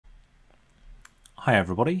Hi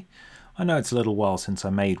everybody. I know it's a little while since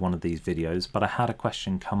I made one of these videos, but I had a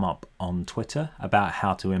question come up on Twitter about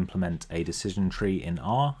how to implement a decision tree in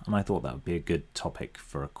R, and I thought that would be a good topic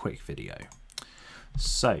for a quick video.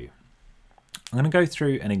 So I'm going to go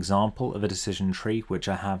through an example of a decision tree which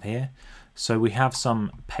I have here. So we have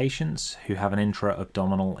some patients who have an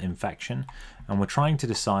intra-abdominal infection, and we're trying to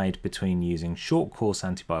decide between using short course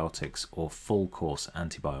antibiotics or full course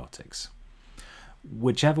antibiotics.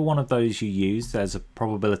 Whichever one of those you use, there's a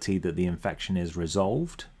probability that the infection is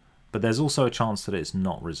resolved, but there's also a chance that it's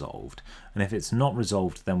not resolved. And if it's not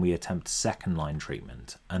resolved, then we attempt second line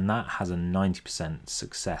treatment, and that has a 90%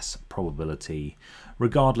 success probability,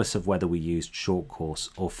 regardless of whether we used short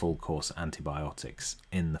course or full course antibiotics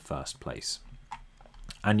in the first place.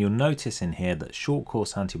 And you'll notice in here that short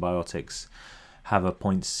course antibiotics have a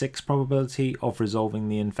 0.6 probability of resolving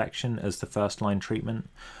the infection as the first line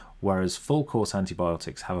treatment, whereas full course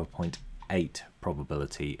antibiotics have a 0.8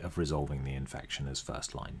 probability of resolving the infection as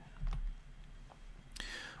first line.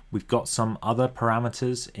 We've got some other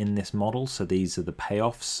parameters in this model, so these are the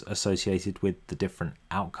payoffs associated with the different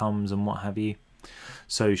outcomes and what have you.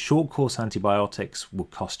 So short course antibiotics will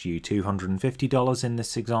cost you $250 in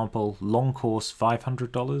this example, long course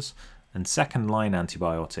 $500, and second line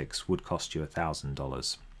antibiotics would cost you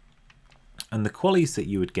 $1,000. And the QALYs that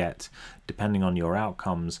you would get, depending on your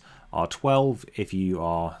outcomes, are 12 if you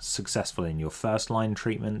are successful in your first line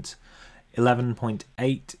treatment,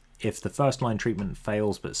 11.8 if the first line treatment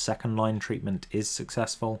fails but second line treatment is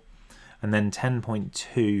successful, and then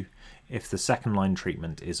 10.2 if the second line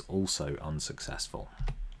treatment is also unsuccessful.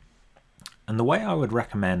 And the way I would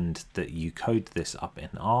recommend that you code this up in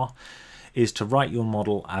R is to write your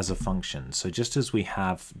model as a function. So just as we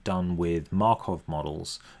have done with Markov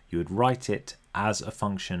models, you would write it as a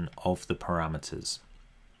function of the parameters.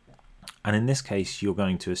 And in this case, you're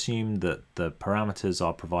going to assume that the parameters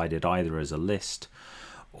are provided either as a list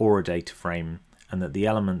or a data frame, and that the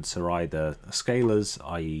elements are either scalars,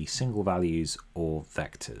 i.e. single values, or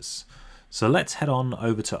vectors. So let's head on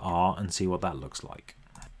over to R and see what that looks like.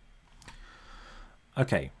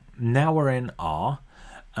 Okay, now we're in R,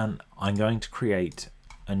 and I'm going to create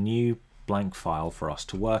a new blank file for us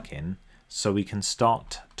to work in so we can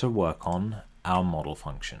start to work on our model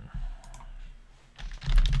function.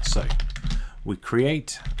 So we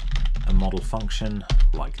create a model function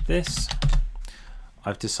like this.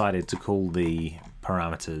 I've decided to call the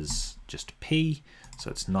parameters just P, so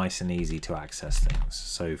it's nice and easy to access things.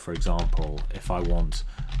 So for example, if I want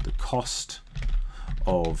the cost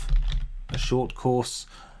of a short course,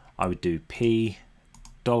 I would do P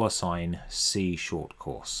 $C short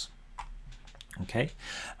course. Okay,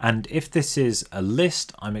 and if this is a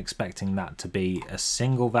list, I'm expecting that to be a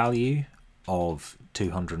single value of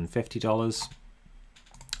 $250.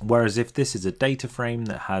 Whereas if this is a data frame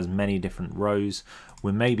that has many different rows,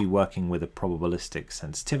 we may be working with a probabilistic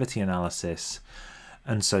sensitivity analysis,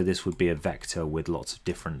 and so this would be a vector with lots of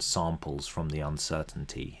different samples from the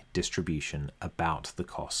uncertainty distribution about the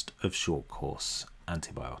cost of short course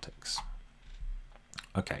antibiotics.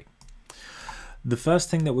 Okay, the first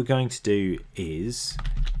thing that we're going to do is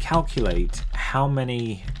calculate how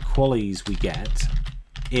many QALYs we get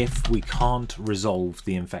if we can't resolve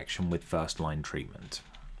the infection with first line treatment.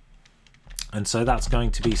 And so that's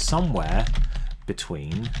going to be somewhere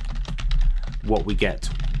between what we get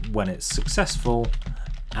when it's successful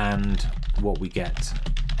and what we get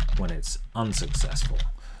when it's unsuccessful.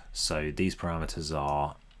 So these parameters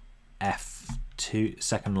are F2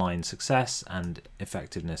 second line success and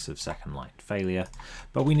effectiveness of second line failure,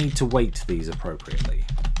 but we need to weight these appropriately.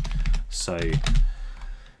 So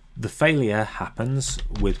the failure happens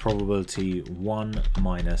with probability 1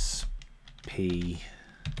 minus P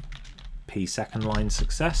second line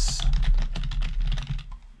success,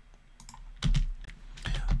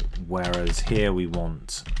 whereas here we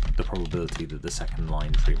want the probability that the second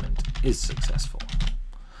line treatment is successful.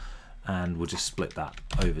 And we'll just split that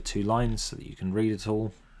over 2 lines so that you can read it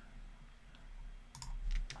all.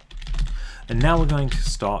 And now we're going to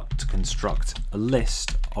start to construct a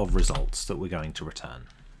list of results that we're going to return.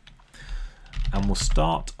 And we'll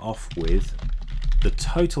start off with the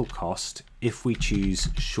total cost if we choose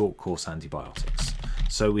short course antibiotics.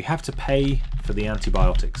 So we have to pay for the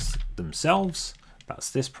antibiotics themselves, that's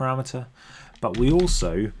this parameter, but we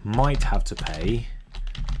also might have to pay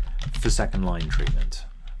for second line treatment.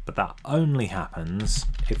 But that only happens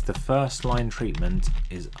if the first line treatment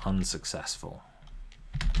is unsuccessful.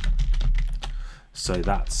 So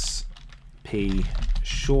that's P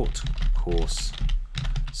short course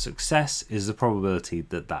success is the probability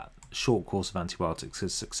that that short course of antibiotics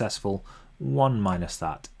is successful 1 minus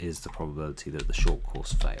that is the probability that the short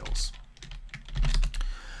course fails.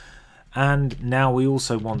 And now we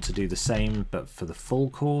also want to do the same, but for the full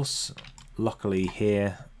course. Luckily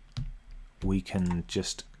here we can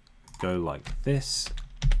just go like this.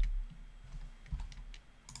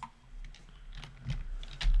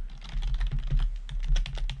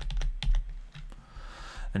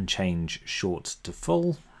 And change short to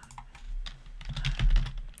full.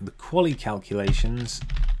 The quali calculations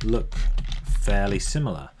look fairly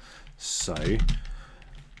similar.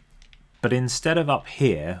 But instead of up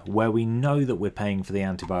here, where we know that we're paying for the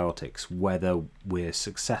antibiotics, whether we're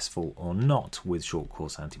successful or not with short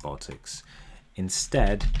course antibiotics,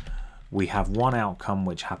 instead we have one outcome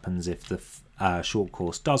which happens if the short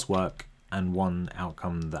course does work, and one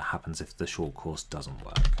outcome that happens if the short course doesn't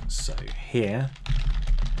work. So here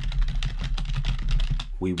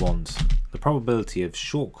we want the probability of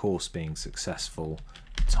short course being successful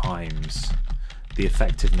times the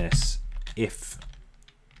effectiveness if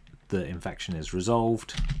the infection is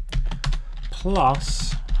resolved,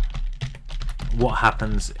 plus what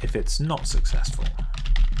happens if it's not successful.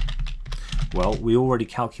 Well, we already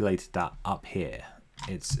calculated that up here.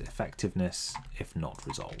 It's effectiveness if not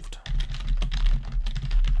resolved.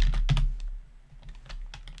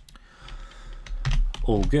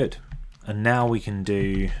 All good. And now we can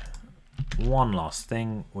do one last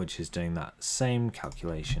thing, which is doing that same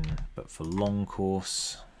calculation but for long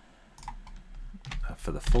course,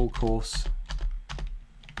 for the full course.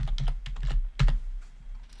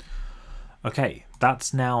 Okay,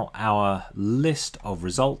 that's now our list of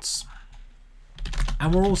results,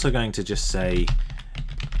 and we're also going to just say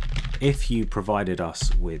if you provided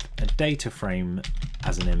us with a data frame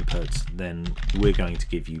as an input, then we're going to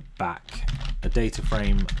give you back a data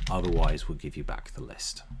frame, otherwise we'll give you back the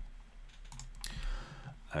list.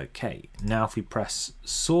 Okay, now if we press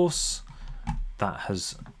source, that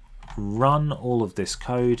has run all of this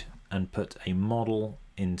code and put a model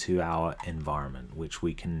into our environment, which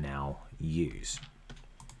we can now use.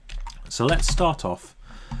 So let's start off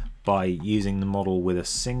by using the model with a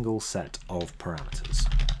single set of parameters.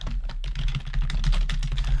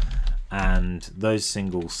 And those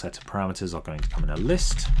single set of parameters are going to come in a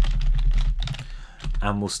list.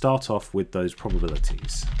 And we'll start off with those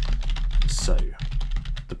probabilities. So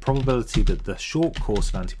the probability that the short course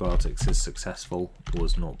of antibiotics is successful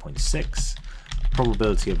was 0.6.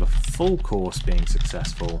 Probability of a full course being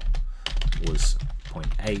successful was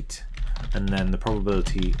 0.8. And then the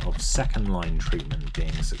probability of second line treatment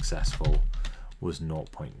being successful was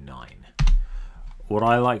 0.9. What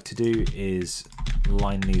I like to do is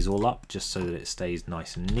line these all up just so that it stays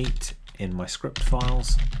nice and neat in my script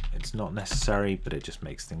files. It's not necessary, but it just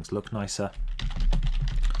makes things look nicer.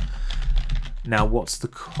 Now, what's the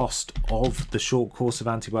cost of the short course of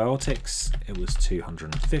antibiotics? It was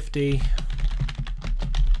 250.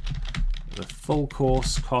 The full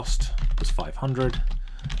course cost was 500.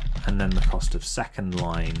 And then the cost of second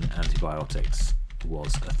line antibiotics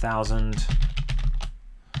was 1,000.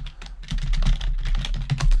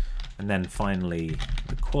 And then finally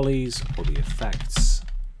the qualies or the effects.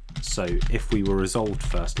 So if we were resolved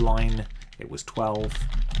first line, it was 12.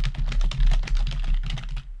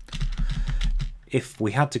 If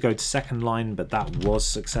we had to go to second line, but that was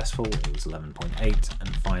successful, it was 11.8.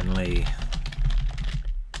 And finally,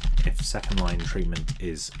 if second line treatment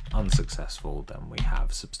is unsuccessful, then we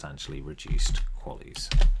have substantially reduced qualies.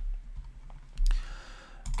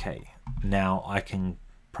 Okay, now I can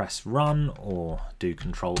press run or do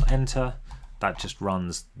control enter. That just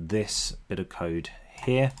runs this bit of code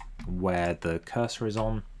here where the cursor is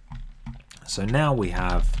on. So now we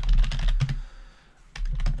have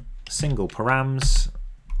single params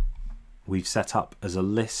we've set up as a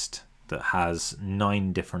list that has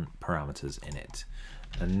 9 different parameters in it.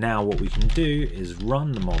 And now what we can do is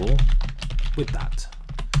run the model with that,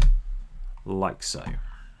 like so.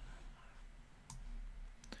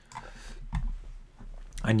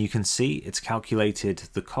 And you can see it's calculated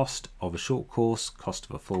the cost of a short course, cost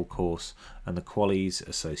of a full course, and the qualies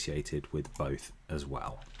associated with both as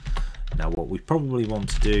well. Now what we probably want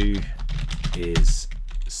to do is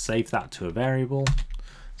save that to a variable.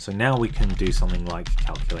 So now we can do something like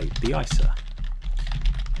calculate the ISA.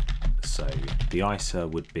 So the ISA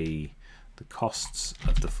would be the costs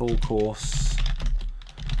of the full course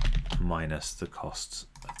minus the costs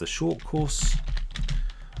of the short course,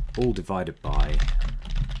 all divided by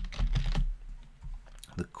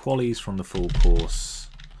the qualies from the full course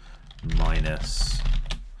minus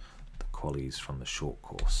the qualies from the short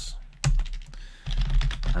course.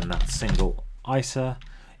 And that single ISA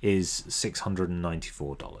is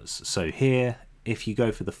 $694. So here if you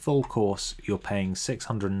go for the full course, you're paying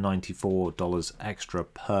 $694 extra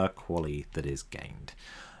per quali that is gained.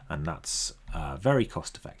 And that's very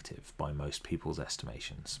cost effective by most people's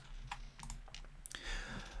estimations.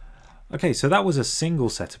 Okay, so that was a single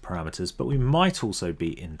set of parameters, but we might also be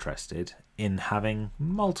interested in having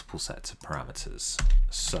multiple sets of parameters.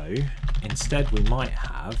 So instead we might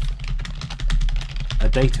have a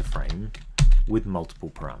data frame with multiple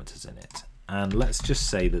parameters in it. And let's just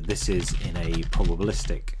say that this is in a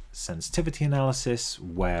probabilistic sensitivity analysis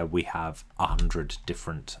where we have 100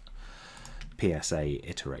 different PSA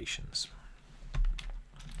iterations.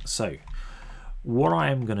 So what I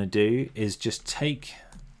am going to do is just take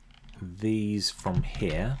these from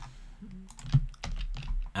here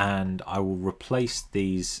and I will replace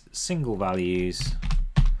these single values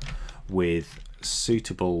with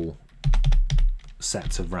suitable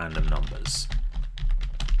sets of random numbers.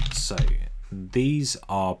 So these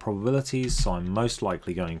are probabilities, so I'm most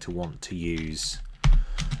likely going to want to use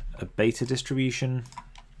a beta distribution,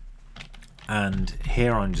 and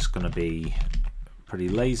here I'm just going to be pretty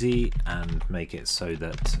lazy and make it so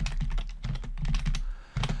that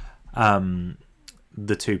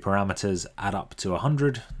the two parameters add up to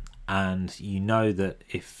 100, and you know that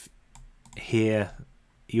if here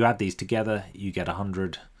you add these together you get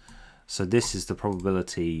 100. So this is the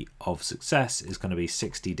probability of success is going to be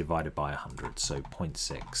 60 divided by 100, so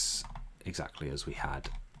 0.6, exactly as we had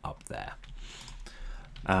up there.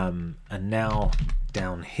 And now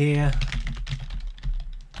down here,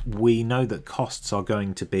 we know that costs are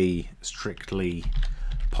going to be strictly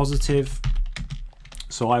positive.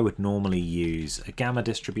 So I would normally use a gamma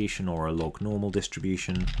distribution or a log normal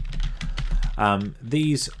distribution.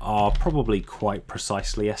 These are probably quite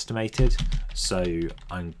precisely estimated, so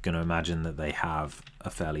I'm going to imagine that they have a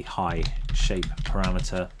fairly high shape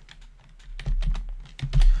parameter.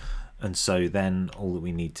 And so then all that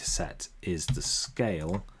we need to set is the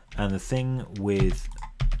scale. And the thing with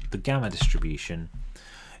the gamma distribution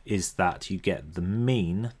is that you get the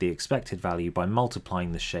mean, the expected value, by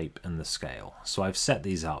multiplying the shape and the scale. So I've set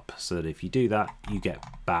these up so that if you do that, you get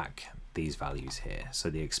back these values here. So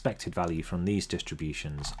the expected value from these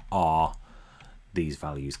distributions are these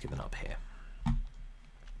values given up here.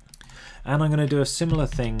 And I'm going to do a similar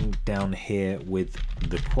thing down here with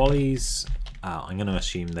the qualies. I'm going to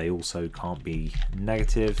assume they also can't be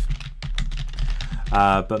negative,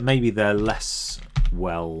 but maybe they're less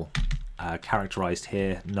well characterized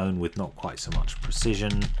here, known with not quite so much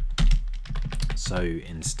precision. So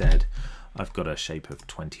instead I've got a shape of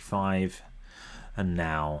 25, and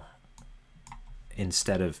now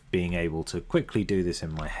instead of being able to quickly do this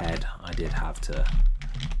in my head, I did have to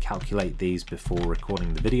calculate these before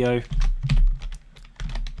recording the video.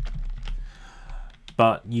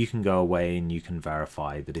 But you can go away and you can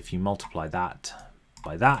verify that if you multiply that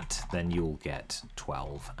by that, then you'll get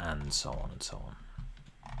 12, and so on and so on.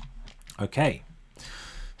 Okay,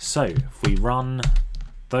 so if we run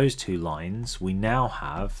those two lines, we now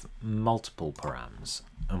have multiple params,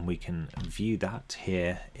 and we can view that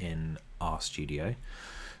here in RStudio.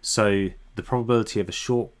 So the probability of a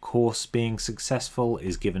short course being successful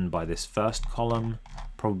is given by this first column,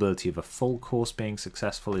 probability of a full course being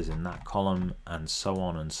successful is in that column, and so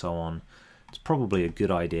on and so on. It's probably a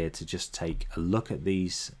good idea to just take a look at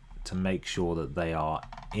these to make sure that they are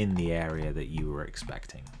in the area that you were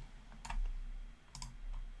expecting.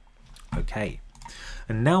 Okay,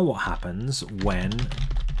 and now what happens when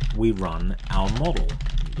we run our model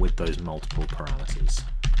with those multiple parameters?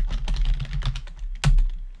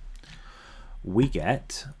 We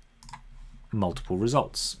get multiple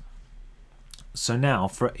results. So now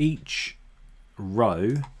for each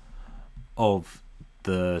row of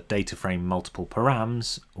the data frame multiple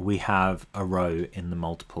params, we have a row in the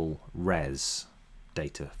multiple res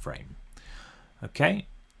data frame. Okay,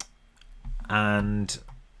 and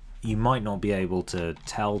you might not be able to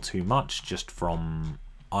tell too much just from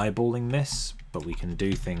eyeballing this, but we can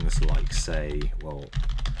do things like say, well,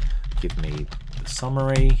 give me the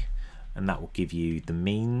summary, and that will give you the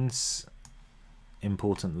means,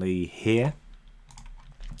 importantly here.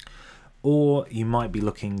 Or you might be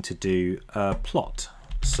looking to do a plot.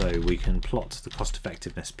 So we can plot the cost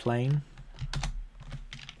effectiveness plane.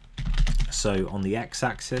 So on the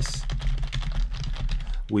x-axis,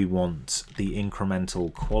 we want the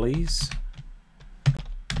incremental qualies.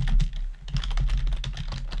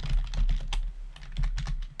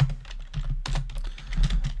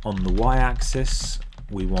 On the y-axis,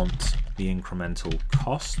 we want the incremental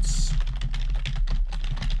costs.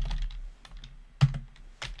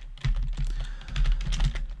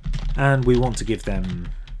 And we want to give them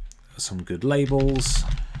some good labels.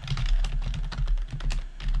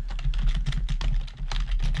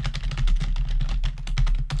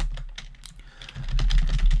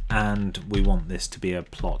 and we want this to be a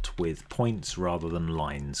plot with points rather than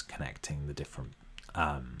lines connecting the different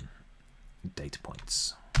data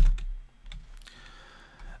points.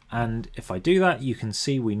 And if I do that, you can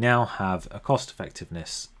see we now have a cost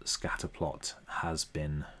effectiveness scatter plot has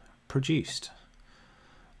been produced.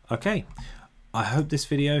 Okay, I hope this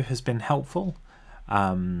video has been helpful.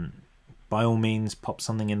 By all means, pop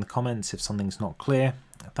something in the comments if something's not clear.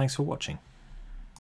 Thanks for watching.